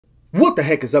What the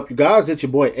heck is up, you guys? It's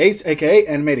your boy Ace, aka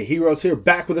Animated Heroes, here,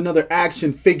 back with another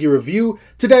action figure review.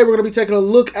 Today we're going to be taking a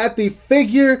look at the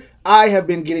figure I have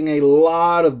been getting a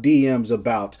lot of DMs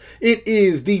about. It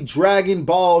is the Dragon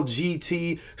Ball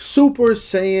GT Super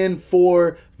Saiyan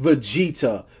 4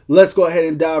 Vegeta. Let's go ahead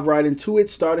and dive right into it,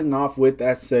 starting off with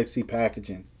that sexy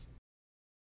packaging.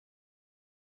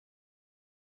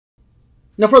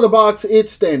 Now for the box,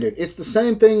 it's standard. It's the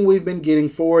same thing we've been getting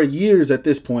for years at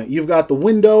this point. You've got the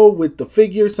window with the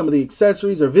figure. Some of the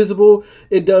accessories are visible.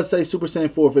 It does say Super Saiyan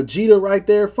 4 Vegeta right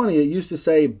there. Funny, it used to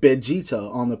say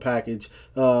Vegeta on the package.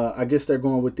 I guess they're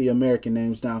going with the American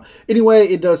names now. Anyway,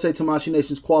 it does say Tamashii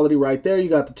Nations quality right there. You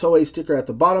got the Toei sticker at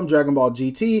the bottom, Dragon Ball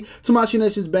GT. Tamashii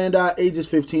Nations Bandai, ages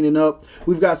 15 and up.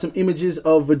 We've got some images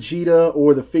of Vegeta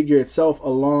or the figure itself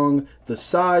along the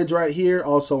sides right here,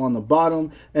 also on the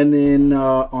bottom, and then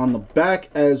on the back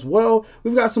as well.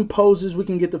 We've got some poses we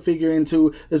can get the figure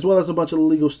into, as well as a bunch of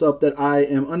legal stuff that I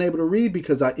am unable to read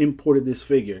because I imported this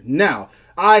figure. Now,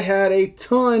 I had a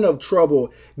ton of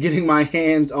trouble getting my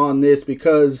hands on this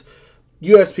because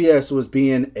USPS was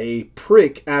being a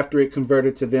prick after it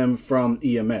converted to them from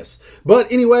EMS.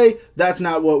 But anyway, that's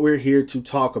not what we're here to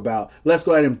talk about. Let's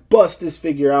go ahead and bust this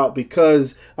figure out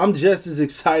because I'm just as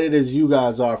excited as you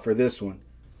guys are for this one.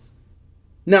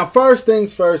 Now, first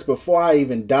things first, before I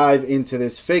even dive into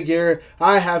this figure,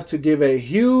 I have to give a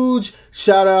huge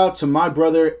shout out to my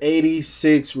brother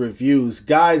 86 Reviews.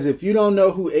 Guys, if you don't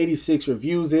know who 86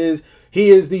 Reviews is,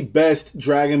 he is the best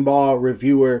Dragon Ball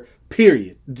reviewer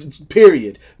period,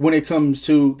 when it comes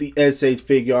to the SH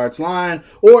Figuarts line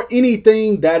or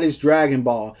anything that is Dragon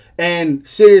Ball. And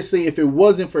seriously, if it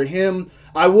wasn't for him,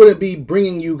 I wouldn't be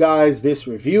bringing you guys this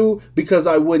review because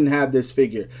I wouldn't have this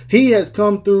figure. He has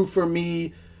come through for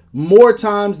me more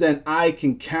times than I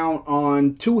can count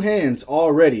on two hands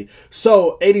already.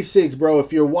 So 86, bro,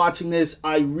 if you're watching this,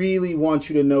 I really want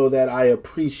you to know that I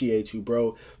appreciate you,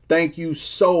 bro. Thank you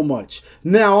so much.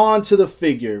 Now on to the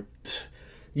figure.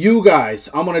 You guys,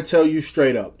 I'm going to tell you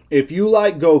straight up, if you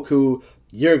like Goku,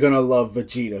 you're going to love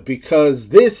Vegeta because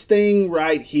this thing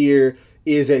right here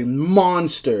is a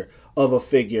monster of a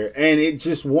figure, and it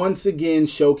just once again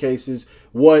showcases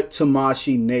what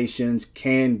Tamashii Nations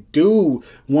can do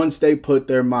once they put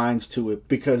their minds to it,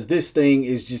 because this thing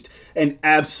is just an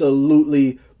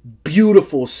absolutely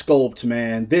beautiful sculpt,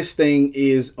 man. This thing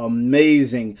is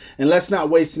amazing. And let's not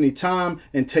waste any time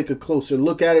and take a closer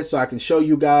look at it so I can show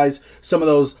you guys some of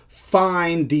those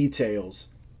fine details.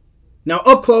 Now,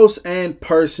 up close and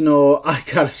personal, I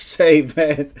gotta say,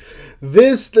 man,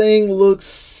 this thing looks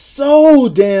so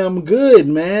damn good,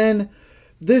 man.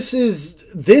 This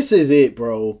is it,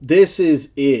 bro. This is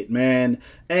it, man.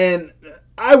 And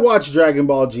I watched Dragon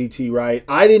Ball GT, right?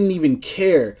 I didn't even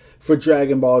care for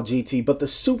Dragon Ball GT, but the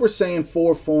Super Saiyan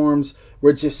 4 forms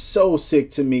were just so sick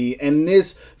to me, and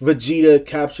this Vegeta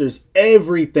captures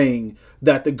everything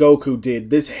that the Goku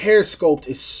did. This hair sculpt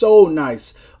is so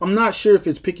nice. I'm not sure if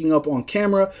it's picking up on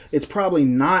camera. It's probably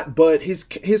not, but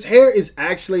his hair is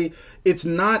actually, it's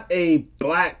not a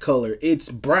black color. It's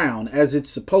brown, as it's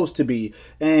supposed to be.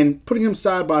 And putting him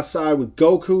side by side with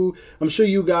Goku, I'm sure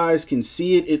you guys can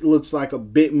see it. It looks like a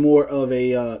bit more of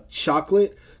a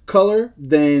chocolate color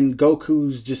than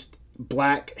Goku's just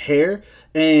black hair,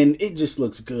 and it just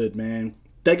looks good, man.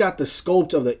 They got the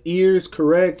sculpt of the ears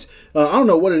correct. I don't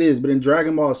know what it is, but in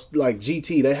Dragon Ball like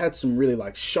GT, they had some really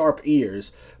like sharp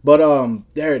ears. But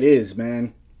there it is,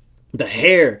 man. The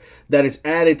hair that is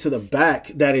added to the back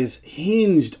that is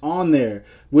hinged on there,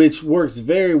 which works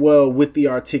very well with the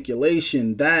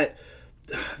articulation.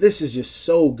 This is just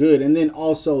so good. And then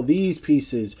also these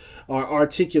pieces are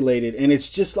articulated, and it's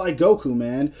just like Goku,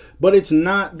 man. But it's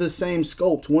not the same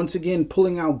sculpt. Once again,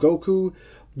 pulling out Goku.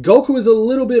 Goku is a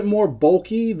little bit more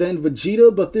bulky than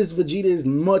Vegeta, but this Vegeta is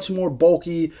much more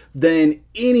bulky than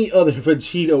any other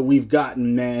Vegeta we've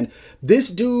gotten, man.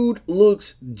 This dude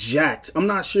looks jacked. I'm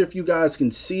not sure if you guys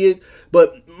can see it,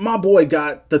 but my boy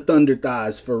got the thunder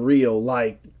thighs for real.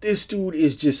 Like, this dude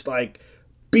is just like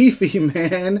beefy,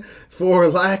 man, for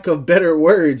lack of better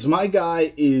words. My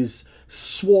guy is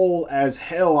swole as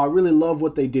hell. I really love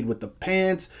what they did with the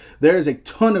pants. There's a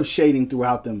ton of shading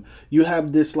throughout them. You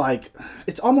have this like,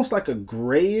 it's almost like a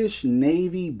grayish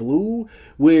navy blue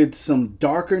with some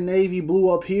darker navy blue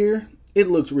up here. It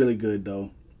looks really good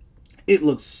though. It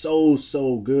looks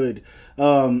so good.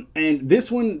 And this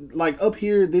one, like up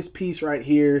here, this piece right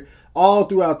here, all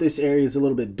throughout this area is a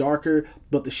little bit darker,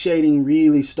 but the shading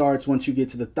really starts once you get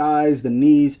to the thighs, the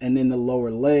knees, and then the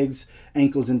lower legs,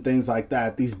 ankles, and things like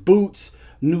that. These boots,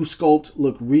 new sculpt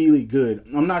look really good.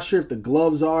 I'm not sure if the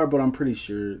gloves are, but I'm pretty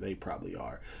sure they probably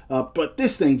are. But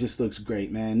this thing just looks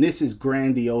great, man. This is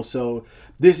grandioso.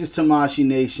 This is Tamashii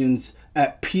Nations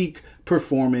at peak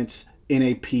performance in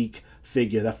a peak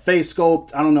figure. The face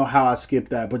sculpt, I don't know how I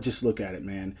skipped that, but just look at it,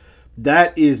 man.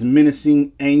 That is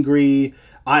menacing, angry.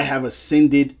 I have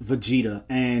ascended Vegeta,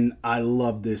 and I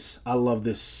love this. I love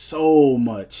this so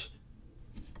much.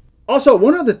 Also,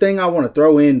 one other thing I want to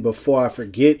throw in before I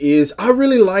forget is I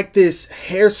really like this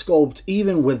hair sculpt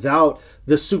even without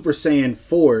the Super Saiyan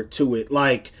 4 to it.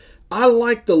 Like, I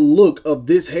like the look of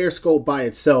this hair sculpt by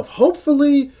itself.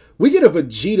 Hopefully, we get a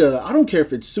Vegeta, I don't care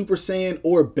if it's Super Saiyan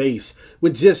or base,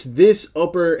 with just this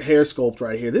upper hair sculpt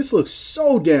right here. This looks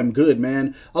so damn good,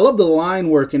 man. I love the line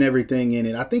work and everything in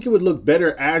it. I think it would look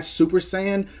better as Super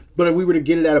Saiyan, but if we were to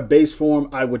get it at a base form,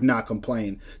 I would not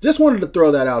complain. Just wanted to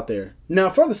throw that out there. Now,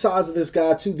 for the size of this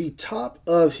guy, to the top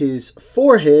of his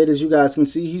forehead, as you guys can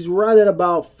see, he's right at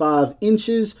about 5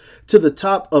 inches. To the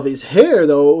top of his hair,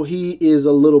 though, he is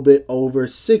a little bit over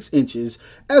 6 inches,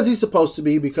 as he's supposed to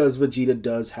be because Vegeta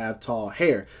does have tall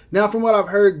hair. Now, from what I've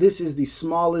heard, this is the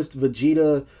smallest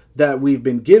Vegeta that we've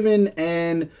been given,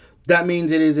 and that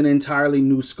means it is an entirely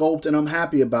new sculpt, and I'm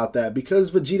happy about that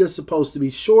because Vegeta's supposed to be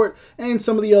short, and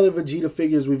some of the other Vegeta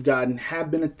figures we've gotten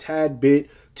have been a tad bit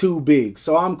too big,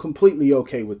 so I'm completely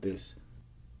okay with this.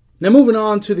 Now, moving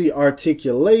on to the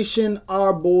articulation,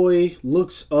 our boy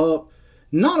looks up.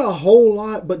 Not a whole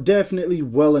lot, but definitely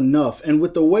well enough. And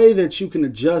with the way that you can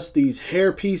adjust these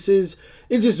hair pieces,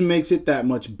 it just makes it that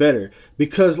much better.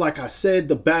 Because like I said,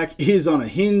 the back is on a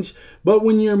hinge, but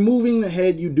when you're moving the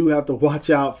head, you do have to watch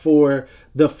out for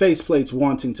the faceplates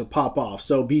wanting to pop off.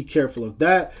 So be careful of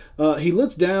that. He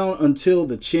looks down until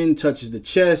the chin touches the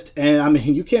chest. And I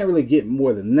mean, you can't really get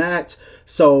more than that.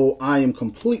 So I am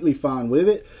completely fine with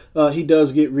it. He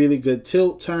does get really good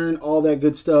tilt, turn, all that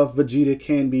good stuff. Vegeta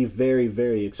can be very,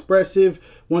 very expressive.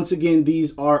 Once again,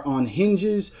 these are on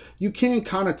hinges. You can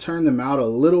kind of turn them out a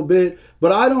little bit,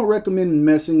 but I don't recommend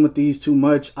messing with these too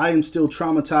much. I am still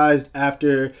traumatized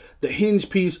after the hinge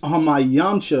piece on my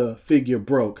Yamcha figure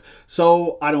broke,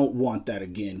 so I don't want that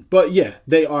again. But yeah,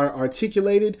 they are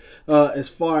articulated. As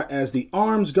far as the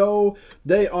arms go,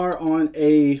 they are on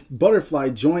a butterfly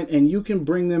joint, and you can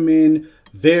bring them in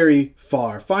very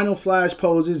far. Final flash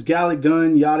poses, Gallic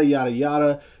gun, yada, yada,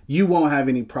 yada, you won't have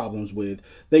any problems with.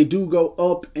 They do go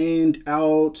up and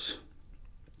out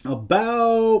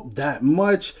about that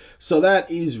much, so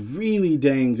that is really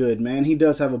dang good, man. He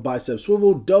does have a bicep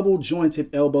swivel, double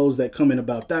jointed elbows that come in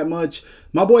about that much.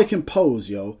 My boy can pose,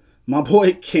 yo. My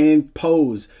boy can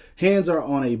pose. Hands are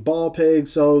on a ball peg,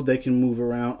 so they can move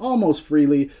around almost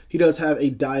freely. He does have a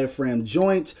diaphragm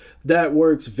joint that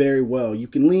works very well. You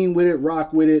can lean with it,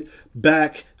 rock with it,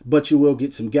 back, but you will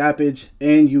get some gappage,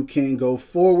 and you can go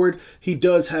forward. He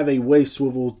does have a waist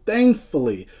swivel,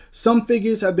 thankfully. Some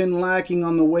figures have been lacking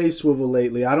on the waist swivel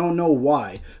lately. I don't know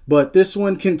why, but this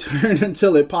one can turn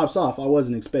until it pops off. I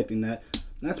wasn't expecting that.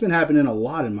 That's been happening a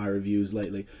lot in my reviews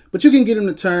lately. But you can get him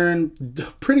to turn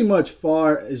pretty much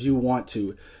far as you want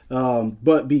to.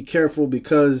 But be careful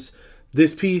because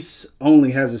this piece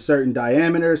only has a certain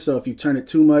diameter. So if you turn it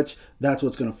too much, that's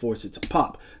what's going to force it to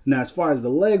pop. Now, as far as the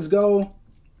legs go,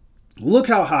 look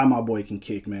how high my boy can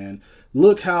kick, man.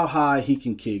 Look how high he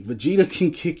can kick. Vegeta can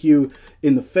kick you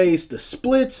in the face. The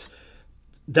splits,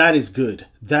 that is good.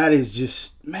 That is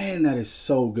just, man, that is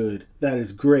so good. That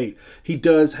is great. He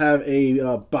does have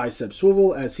a bicep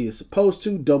swivel as he is supposed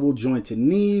to. Double jointed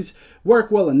knees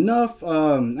work well enough.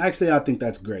 Actually, I think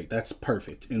that's great. That's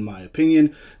perfect in my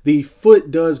opinion. The foot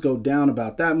does go down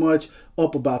about that much,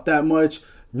 up about that much.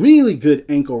 Really good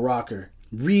ankle rocker.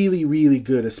 Really, really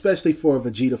good, especially for a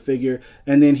Vegeta figure.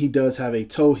 And then he does have a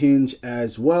toe hinge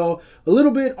as well. A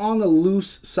little bit on the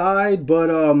loose side, but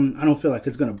I don't feel like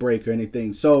it's going to break or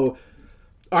anything. So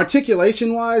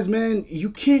articulation-wise, man, you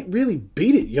can't really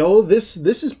beat it, yo. This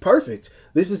is perfect.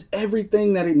 This is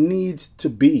everything that it needs to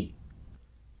be.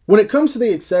 When it comes to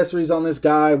the accessories on this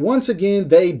guy, once again,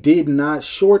 they did not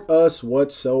short us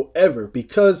whatsoever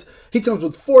because he comes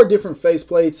with 4 different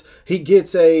faceplates. He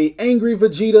gets a angry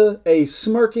Vegeta, a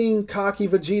smirking, cocky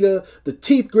Vegeta, the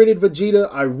teeth gritted Vegeta.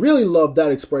 I really love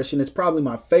that expression. It's probably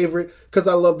my favorite because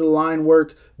I love the line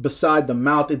work beside the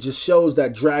mouth. It just shows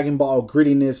that Dragon Ball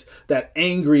grittiness, that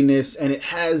angriness, and it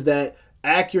has that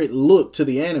accurate look to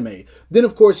the anime. Then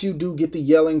of course you do get the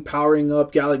yelling, powering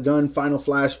up, Gallic Gun, Final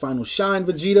Flash, Final Shine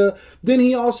Vegeta. Then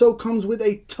he also comes with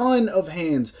a ton of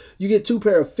hands. You get 2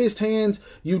 pair of fist hands.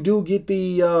 You do get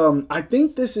the, I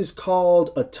think this is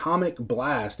called Atomic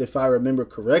Blast, if I remember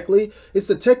correctly. It's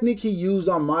the technique he used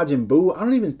on Majin Buu. I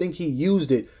don't even think he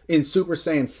used it in Super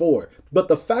Saiyan 4. But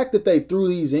the fact that they threw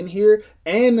these in here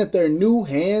and that they're new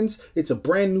hands, it's a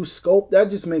brand new sculpt, that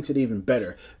just makes it even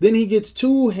better. Then he gets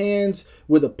 2 hands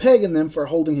with a peg in them for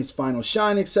holding his Final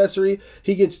Shine accessory.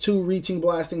 He gets 2 reaching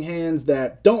blasting hands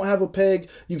that don't have a peg.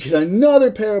 You get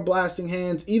another pair of blasting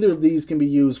hands. Either of these can be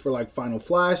used for like Final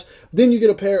Flash. Then you get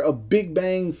a pair of Big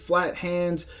Bang flat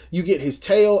hands. You get his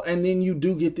tail, and then you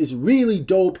do get this really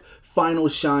dope Final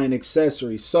Shine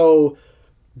accessory. So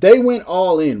they went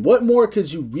all in. What more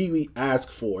could you really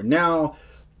ask for? Now,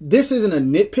 this isn't a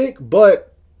nitpick,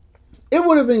 but it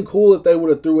would have been cool if they would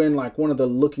have threw in like one of the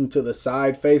looking to the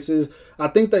side faces. I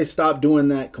think they stopped doing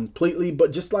that completely,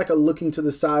 but just like a looking to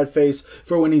the side face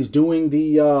for when he's doing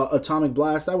the Atomic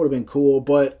Blast, that would have been cool.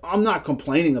 But I'm not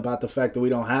complaining about the fact that we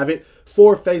don't have it.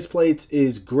 4 faceplates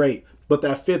is great, but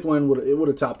that 5th one would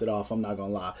have topped it off, I'm not going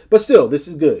to lie. But still, this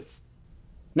is good.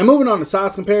 Now moving on to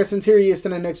size comparisons, here he is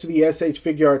standing next to the SH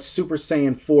Figuarts Super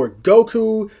Saiyan 4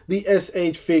 Goku, the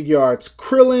SH Figuarts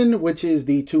Krillin, which is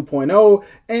the 2.0,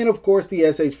 and of course the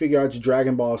SH Figuarts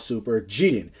Dragon Ball Super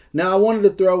Jiren. Now I wanted to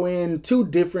throw in 2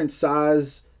 different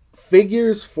size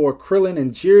figures for Krillin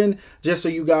and Jiren, just so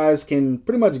you guys can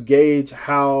pretty much gauge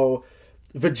how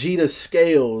Vegeta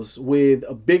scales with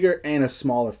a bigger and a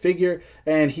smaller figure,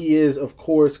 and he is of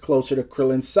course closer to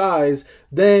Krillin's size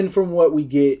than from what we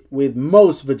get with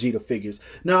most Vegeta figures.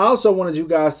 Now I also wanted you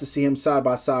guys to see him side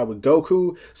by side with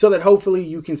Goku, so that hopefully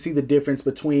you can see the difference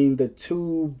between the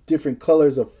 2 different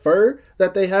colors of fur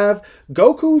that they have.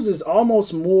 Goku's is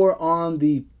almost more on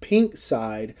the pink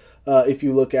side if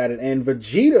you look at it, and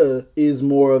Vegeta is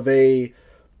more of a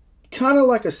kind of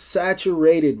like a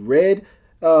saturated red.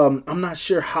 I'm not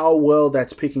sure how well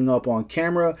that's picking up on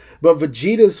camera, but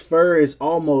Vegeta's fur is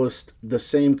almost the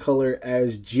same color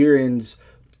as Jiren's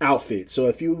outfit. So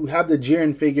if you have the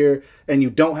Jiren figure and you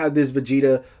don't have this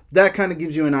Vegeta, that kind of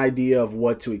gives you an idea of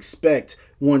what to expect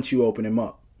once you open him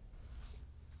up.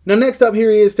 Now next up,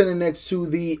 here he is standing next to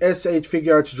the SH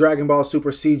Figuarts Dragon Ball Super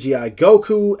CGI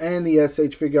Goku and the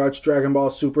SH Figuarts Dragon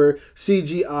Ball Super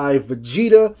CGI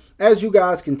Vegeta. As you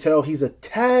guys can tell, he's a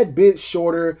tad bit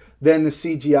shorter than the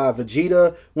CGI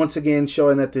Vegeta, once again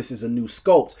showing that this is a new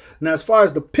sculpt. Now as far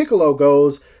as the Piccolo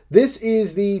goes, this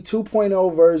is the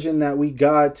 2.0 version that we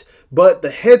got, but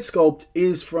the head sculpt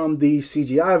is from the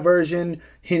CGI version,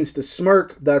 hence the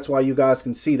smirk. That's why you guys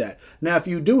can see that. Now, if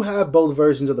you do have both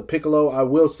versions of the Piccolo, I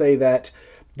will say that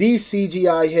these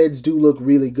CGI heads do look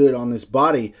really good on this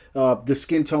body. The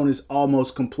skin tone is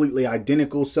almost completely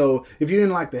identical, so if you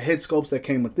didn't like the head sculpts that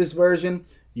came with this version,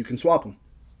 you can swap them.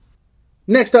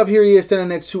 Next up, here he is standing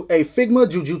next to a Figma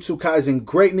Jujutsu Kaisen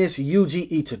Greatness Yuji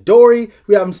Itadori.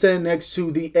 We have him standing next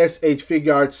to the SH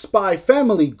Figuarts Spy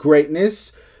Family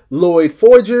Greatness Lloyd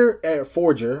Forger. I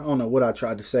don't know what I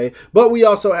tried to say. But we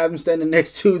also have him standing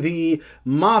next to the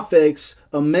Mafex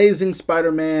Amazing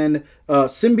Spider-Man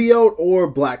Symbiote or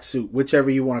Black Suit, whichever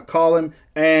you want to call him.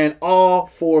 And all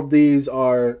 4 of these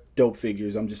are dope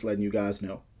figures. I'm just letting you guys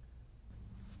know.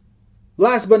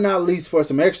 Last but not least, for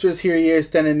some extras, here he is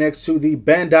standing next to the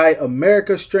Bandai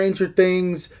America Stranger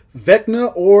Things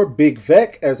Vecna, or Big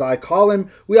Vec as I call him.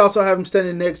 We also have him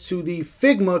standing next to the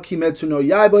Figma Kimetsu no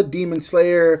Yaiba Demon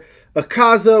Slayer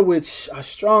Akaza, which I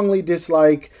strongly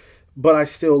dislike, but I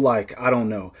still like. I don't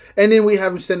know. And then we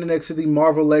have him standing next to the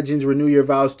Marvel Legends Renew Your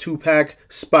Vows 2-pack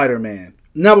Spider-Man.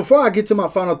 Now, before I get to my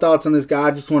final thoughts on this guy,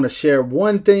 I just want to share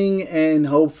one thing, and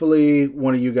hopefully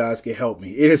one of you guys can help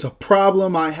me. It is a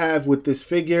problem I have with this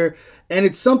figure, and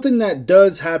it's something that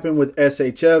does happen with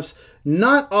SHFs.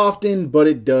 Not often, but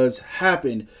it does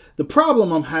happen. The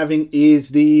problem I'm having is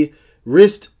the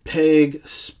wrist peg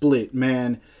split,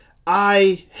 man.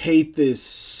 I hate this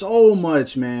so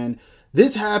much, man.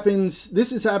 This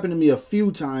has happened to me a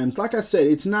few times. Like I said,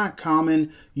 it's not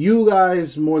common. You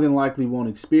guys more than likely won't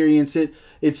experience it.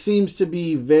 It seems to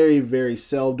be very, very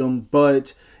seldom.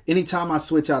 But anytime I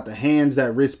switch out the hands,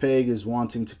 that wrist peg is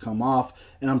wanting to come off.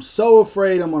 And I'm so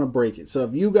afraid I'm going to break it. So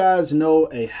if you guys know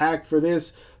a hack for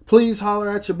this, please holler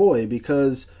at your boy,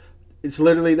 because it's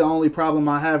literally the only problem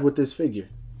I have with this figure.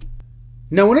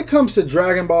 Now, when it comes to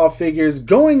Dragon Ball figures,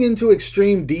 going into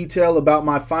extreme detail about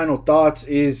my final thoughts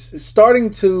is starting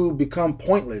to become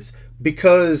pointless,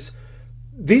 because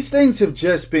these things have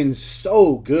just been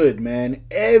so good, man.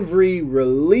 Every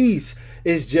release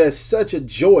is just such a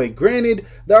joy. Granted,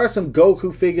 there are some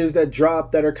Goku figures that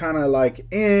drop that are kind of like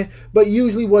but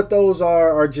usually what those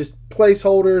are just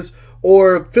placeholders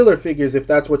or filler figures, if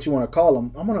that's what you want to call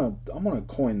them. I'm gonna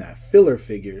coin that, filler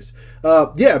figures.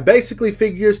 Yeah, basically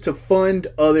figures to fund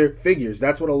other figures.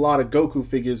 That's what a lot of Goku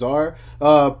figures are.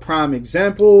 Prime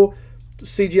example,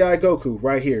 CGI Goku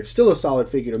right here. Still a solid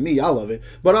figure to me. I love it.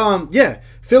 But yeah,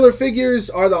 filler figures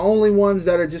are the only ones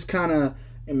that are just kind of,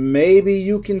 maybe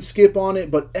you can skip on it,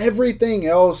 but everything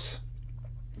else,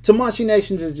 Tamashii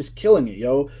Nations is just killing it,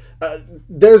 yo.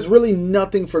 There's really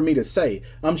nothing for me to say.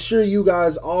 I'm sure you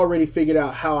guys already figured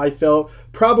out how I felt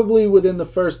probably within the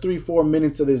first 3-4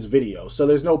 minutes of this video, so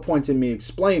there's no point in me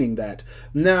explaining that.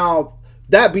 Now,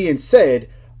 that being said,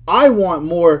 I want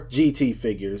more GT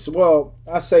figures. Well,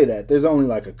 I say that. There's only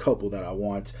like a couple that I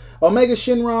want. Omega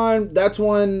Shenron, that's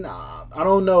one, I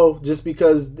don't know, just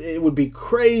because it would be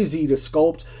crazy to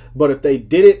sculpt. But if they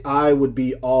did it, I would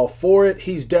be all for it.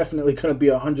 He's definitely going to be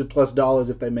 $100+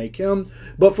 if they make him.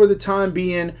 But for the time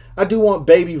being, I do want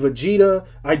Baby Vegeta.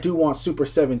 I do want Super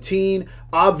 17.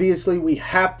 Obviously, we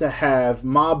have to have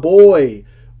my boy,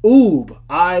 Oob.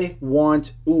 I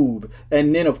want Oob.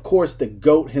 And then, of course, the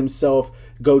GOAT himself,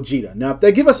 Gogeta. Now, if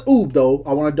they give us Oob, though,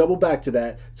 I want to double back to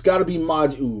that. It's got to be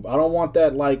Maj Oob. I don't want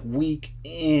that, like, weak,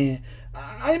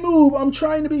 I'm Oob, I'm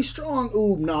trying to be strong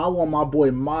Oob. No, I want my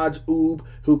boy Maj Oob,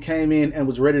 who came in and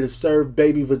was ready to serve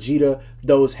Baby Vegeta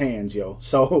those hands, yo.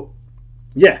 So,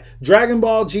 yeah, Dragon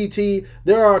Ball GT,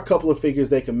 there are a couple of figures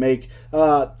they can make.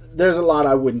 There's a lot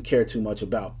I wouldn't care too much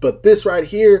about. But this right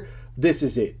here, this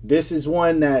is it. This is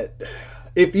one that,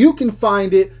 if you can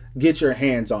find it, get your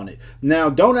hands on it. Now,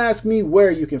 don't ask me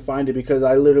where you can find it because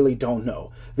I literally don't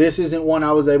know. This isn't one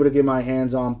I was able to get my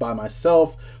hands on by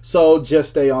myself, so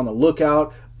just stay on the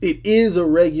lookout. It is a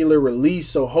regular release,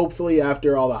 so hopefully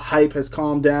after all the hype has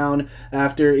calmed down,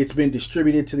 after it's been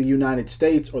distributed to the United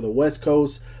States or the West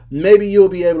Coast, maybe you'll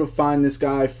be able to find this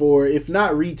guy for, if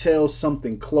not retail,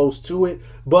 something close to it.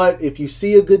 But if you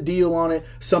see a good deal on it,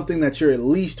 something that you're at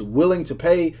least willing to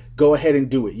pay, go ahead and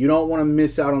do it. You don't want to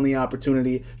miss out on the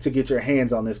opportunity to get your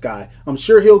hands on this guy. I'm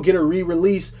sure he'll get a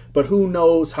re-release, but who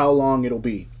knows how long it'll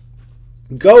be.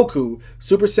 Goku,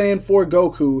 Super Saiyan 4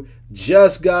 Goku,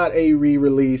 just got a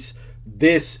re-release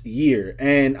this year.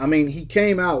 And, I mean, he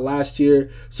came out last year,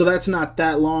 so that's not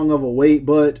that long of a wait,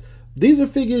 but these are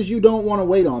figures you don't want to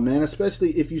wait on, man,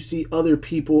 especially if you see other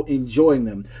people enjoying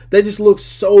them. They just look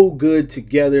so good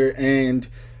together, and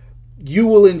you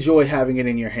will enjoy having it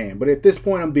in your hand. But at this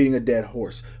point, I'm beating a dead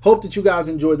horse. Hope that you guys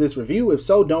enjoyed this review. If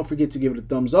so, don't forget to give it a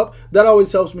thumbs up. That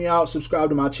always helps me out. Subscribe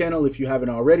to my channel if you haven't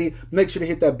already. Make sure to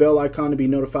hit that bell icon to be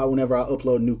notified whenever I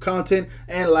upload new content.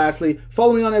 And lastly,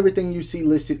 follow me on everything you see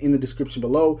listed in the description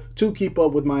below to keep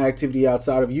up with my activity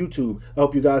outside of YouTube. I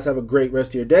hope you guys have a great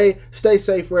rest of your day. Stay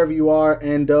safe wherever you are,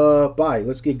 and bye.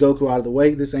 Let's get Goku out of the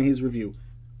way. This ain't his review.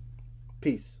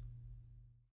 Peace.